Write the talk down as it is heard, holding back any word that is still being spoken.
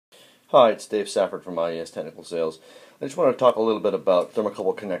Hi, it's Dave Safford from IES Technical Sales. I just want to talk a little bit about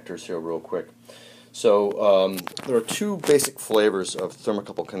thermocouple connectors here real quick. So there are two basic flavors of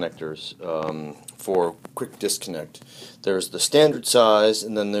thermocouple connectors for quick disconnect. There's the standard size,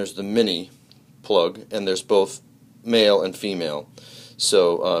 and then there's the mini plug, and there's both male and female.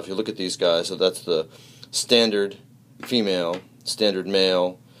 So if you look at these guys, so that's the standard female, standard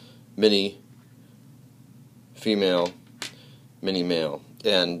male, mini female, mini male.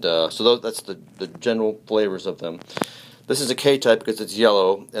 And so that's the general flavors of them. This is a K-type because it's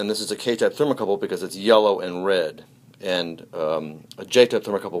yellow, and this is a K-type thermocouple because it's yellow and red. And a J-type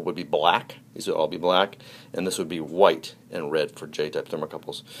thermocouple would be black. These would all be black, and this would be white and red for J-type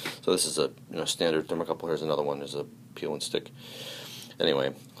thermocouples. So this is a standard thermocouple. Here's another one. There's a peel and stick.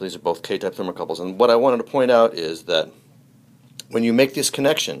 Anyway, these are both K-type thermocouples. And what I wanted to point out is that when you make this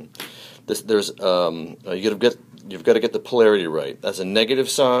connection, you've got to get the polarity right. That's a negative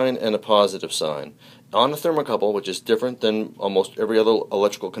sign and a positive sign. On a thermocouple, which is different than almost every other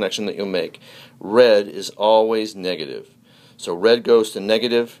electrical connection that you'll make, red is always negative. So red goes to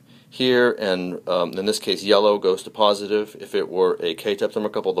negative here, and in this case yellow goes to positive. If it were a K-type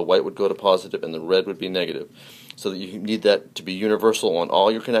thermocouple, the white would go to positive and the red would be negative. So that you need that to be universal on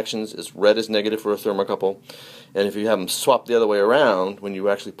all your connections. Is red is negative for a thermocouple, and if you have them swapped the other way around, when you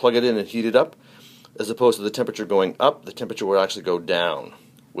actually plug it in and heat it up, as opposed to the temperature going up, the temperature will actually go down,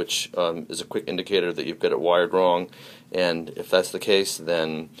 which is a quick indicator that you've got it wired wrong. And if that's the case,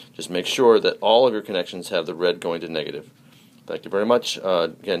 then just make sure that all of your connections have the red going to negative. Thank you very much.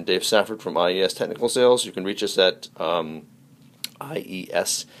 Again, Dave Safford from IES Technical Sales. You can reach us at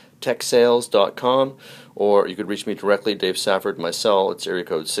iestechsales.com, or you could reach me directly, Dave Safford. My cell, it's area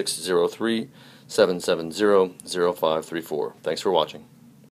code 603-770-0534. Thanks for watching.